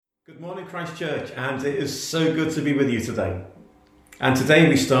Good morning, Christchurch, and it is so good to be with you today. And today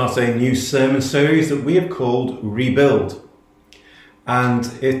we start a new sermon series that we have called Rebuild. And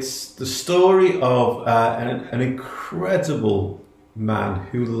it's the story of an incredible man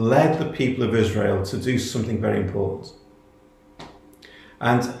who led the people of Israel to do something very important.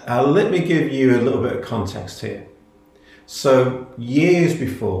 And let me give you a little bit of context here. So, years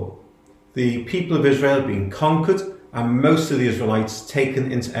before, the people of Israel had been conquered and most of the Israelites taken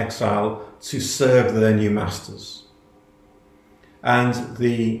into exile to serve their new masters. And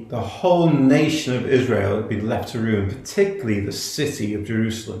the whole nation of Israel had been left to ruin, particularly the city of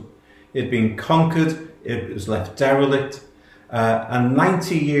Jerusalem. It had been conquered, it was left derelict, and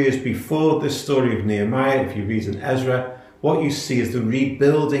 90 years before this story of Nehemiah, if you read in Ezra, what you see is the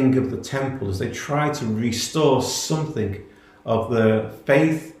rebuilding of the temple as they try to restore something of their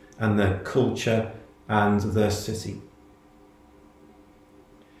faith and their culture and their city.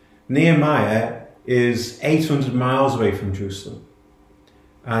 Nehemiah is 800 miles away from Jerusalem.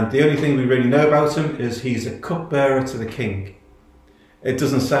 And the only thing we really know about him is he's a cupbearer to the king. It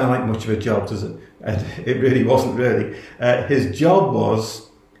doesn't sound like much of a job, does it? And it really wasn't really. His job was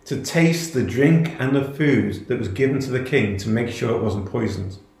to taste the drink and the food that was given to the king to make sure it wasn't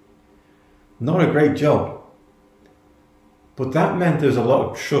poisoned. Not a great job. But that meant there was a lot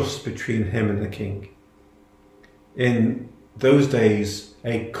of trust between him and the king. In those days,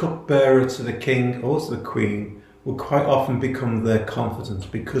 a cupbearer to the king or to the queen would quite often become their confidant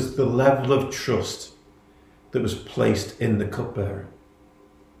because of the level of trust that was placed in the cupbearer.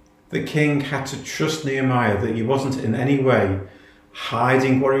 The king had to trust Nehemiah that he wasn't in any way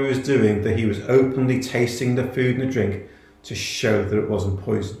hiding what he was doing, that he was openly tasting the food and the drink to show that it wasn't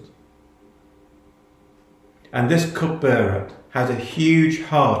poisoned. And this cupbearer had a huge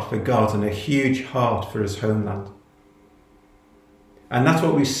heart for God and a huge heart for his homeland. And that's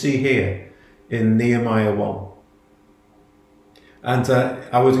what we see here in Nehemiah 1. And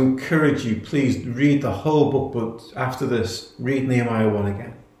I would encourage you, please read the whole book, but after this, read Nehemiah 1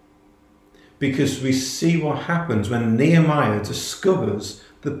 again. Because we see what happens when Nehemiah discovers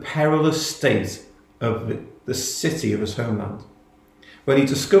the perilous state of the city of his homeland. When he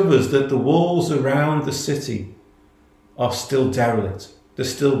discovers that the walls around the city are still derelict, they're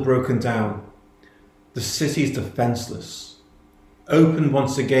still broken down. The city is defenseless, open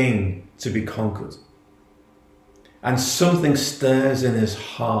once again to be conquered. And something stirs in his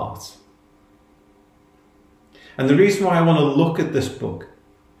heart. And the reason why I want to look at this book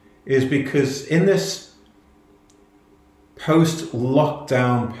is because in this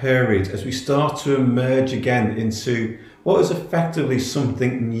post-lockdown period, as we start to emerge again into what is effectively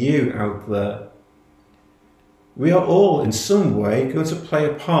something new out there, we are all in some way going to play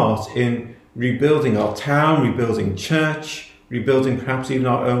a part in rebuilding our town, rebuilding church, rebuilding perhaps even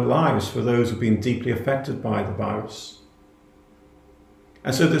our own lives for those who've been deeply affected by the virus.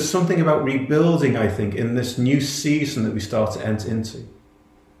 And so there's something about rebuilding, I think, in this new season that we start to enter into.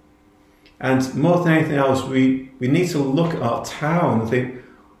 And more than anything else, we need to look at our town and think,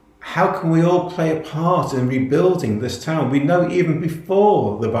 how can we all play a part in rebuilding this town? We know even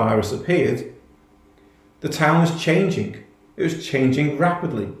before the virus appeared, the town was changing. It was changing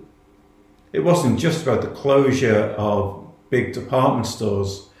rapidly. It wasn't just about the closure of big department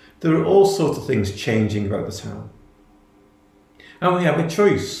stores. There are all sorts of things changing about the town. And we have a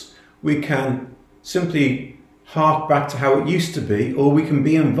choice. We can simply hark back to how it used to be, or we can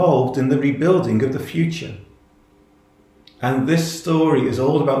be involved in the rebuilding of the future. And this story is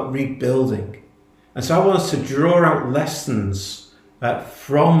all about rebuilding. And so I want us to draw out lessons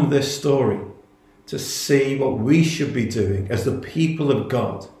from this story to see what we should be doing as the people of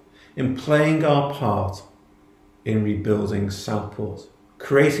God in playing our part in rebuilding Southport,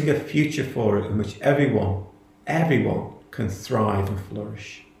 creating a future for it in which everyone can thrive and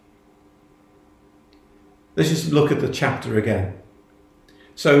flourish. Let's just look at the chapter again.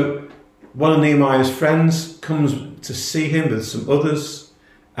 So one of Nehemiah's friends comes to see him with some others,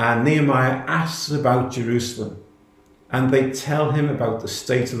 and Nehemiah asks about Jerusalem, and they tell him about the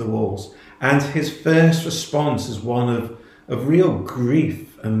state of the walls. And his first response is one of real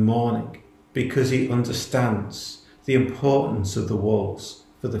grief and mourning, because he understands the importance of the walls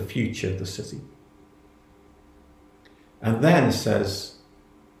for the future of the city. And then it says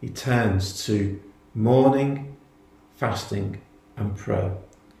he turns to mourning, fasting and prayer.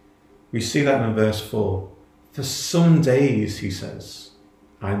 We see that in verse 4. For some days, he says,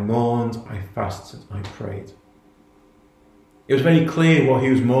 I mourned, I fasted, I prayed. It was very clear what he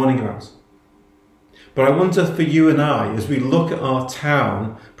was mourning about. But I wonder for you and I, as we look at our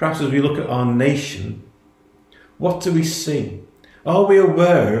town, perhaps as we look at our nation, what do we see? Are we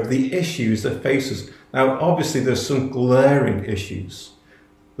aware of the issues that face us? Now, obviously, there's some glaring issues.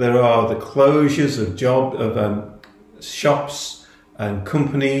 There are the closures of shops and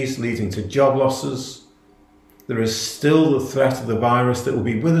companies leading to job losses. There is still the threat of the virus that will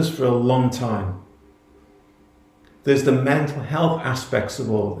be with us for a long time. There's the mental health aspects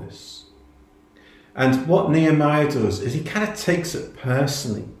of all this. And what Nehemiah does is he kind of takes it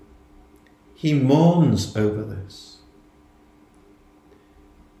personally. He mourns over this.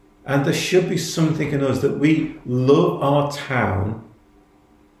 And there should be something in us that we love our town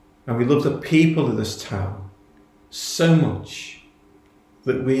and we love the people of this town so much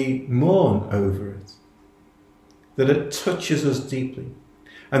that we mourn over it, that it touches us deeply.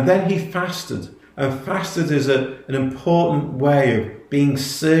 And then he fasted, and fasted is an important way of being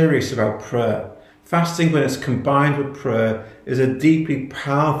serious about prayer. Fasting, when it's combined with prayer, is a deeply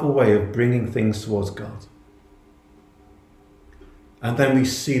powerful way of bringing things towards God. And then we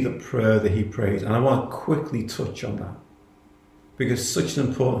see the prayer that he prayed, and I want to quickly touch on that, because it's such an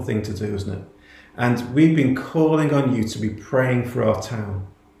important thing to do, isn't it? And we've been calling on you to be praying for our town,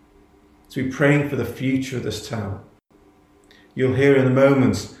 to be praying for the future of this town. You'll hear in a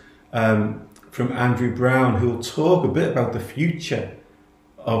moment from Andrew Brown, who will talk a bit about the future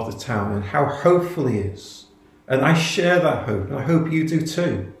of the town and how hopeful he is. And I share that hope, and I hope you do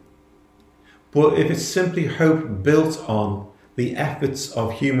too. But if it's simply hope built on the efforts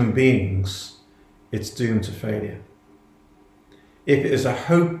of human beings, it's doomed to failure. If it is a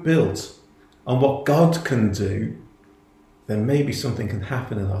hope built on what God can do, then maybe something can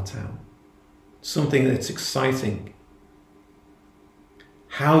happen in our town. Something that's exciting.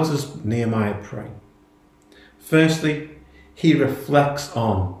 How does Nehemiah pray? Firstly, he reflects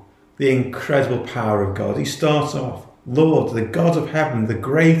on the incredible power of God. He starts off, Lord, the God of heaven, the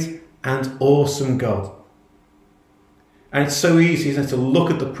great and awesome God. And it's so easy, isn't it, to look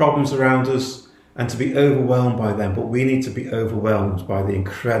at the problems around us and to be overwhelmed by them, but we need to be overwhelmed by the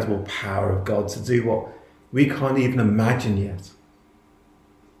incredible power of God to do what we can't even imagine yet.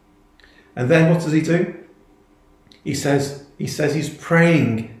 And then what does he do? He says he's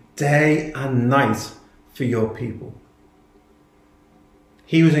praying day and night for your people.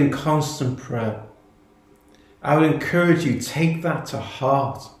 He was in constant prayer. I would encourage you, take that to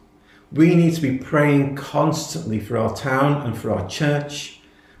heart. We need to be praying constantly for our town and for our church.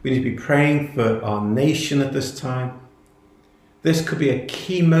 We need to be praying for our nation at this time. This could be a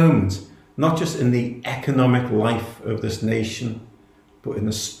key moment, not just in the economic life of this nation, but in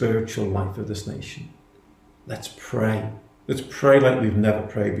the spiritual life of this nation. Let's pray. Let's pray like we've never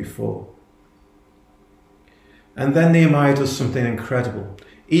prayed before. And then Nehemiah does something incredible.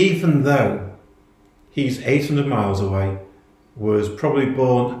 Even though he's 800 miles away, was probably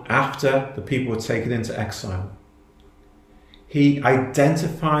born after the people were taken into exile, he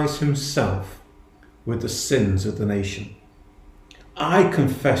identifies himself with the sins of the nation. I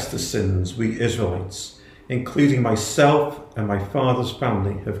confess the sins we Israelites, including myself and my father's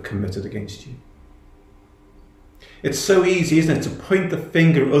family, have committed against you. It's so easy, isn't it, to point the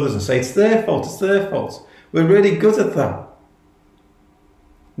finger at others and say, it's their fault, it's their fault. We're really good at that.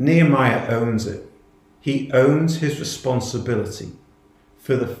 Nehemiah owns it. He owns his responsibility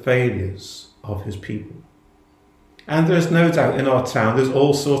for the failures of his people. And there's no doubt in our town there's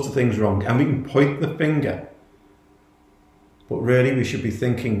all sorts of things wrong, and we can point the finger. But really we should be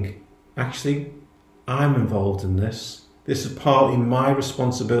thinking, actually, I'm involved in this. This is partly my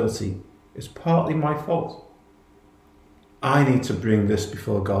responsibility. It's partly my fault. I need to bring this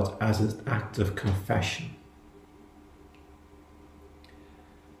before God as an act of confession.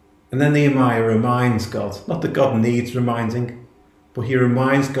 And then Nehemiah reminds God, not that God needs reminding, but he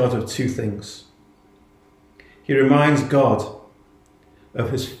reminds God of two things. He reminds God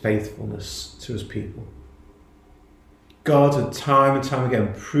of his faithfulness to his people. God had time and time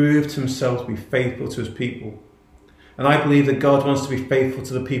again proved himself to be faithful to his people. And I believe that God wants to be faithful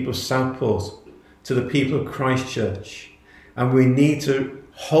to the people of Southport, to the people of Christchurch. And we need to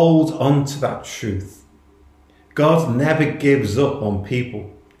hold on to that truth. God never gives up on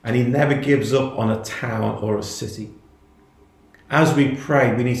people, and he never gives up on a town or a city. As we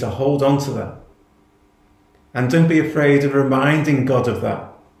pray, we need to hold on to that. And don't be afraid of reminding God of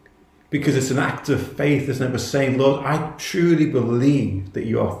that, because it's an act of faith, isn't it? We're saying, Lord, I truly believe that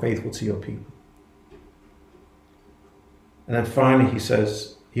you are faithful to your people. And then finally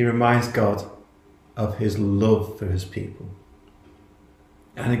he reminds God of his love for his people.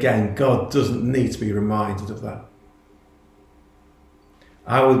 And again, God doesn't need to be reminded of that.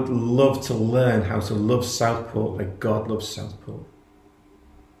 I would love to learn how to love Southport like God loves Southport.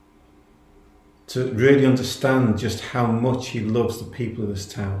 to really understand just how much he loves the people of this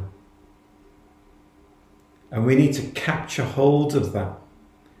town. And we need to capture hold of that.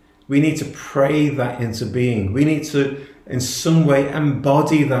 We need to pray that into being. We need to, in some way,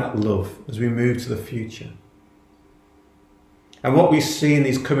 embody that love as we move to the future. And what we see in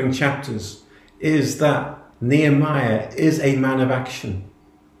these coming chapters is that Nehemiah is a man of action.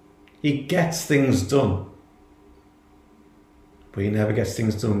 He gets things done. But he never gets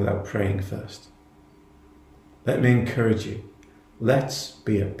things done without praying first. Let me encourage you. Let's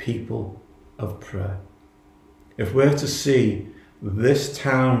be a people of prayer. If we're to see this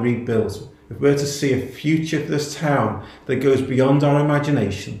town rebuilt, if we're to see a future for this town that goes beyond our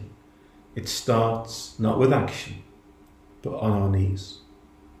imagination, it starts not with action, but on our knees.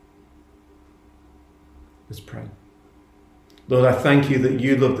 Let's pray. Lord, I thank you that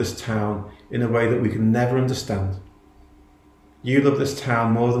you love this town in a way that we can never understand. You love this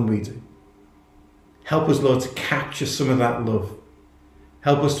town more than we do. Help us, Lord, to capture some of that love.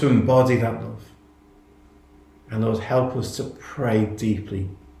 Help us to embody that love. And Lord, help us to pray deeply,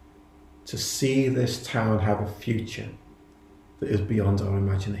 to see this town have a future that is beyond our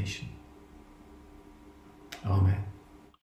imagination. Amen.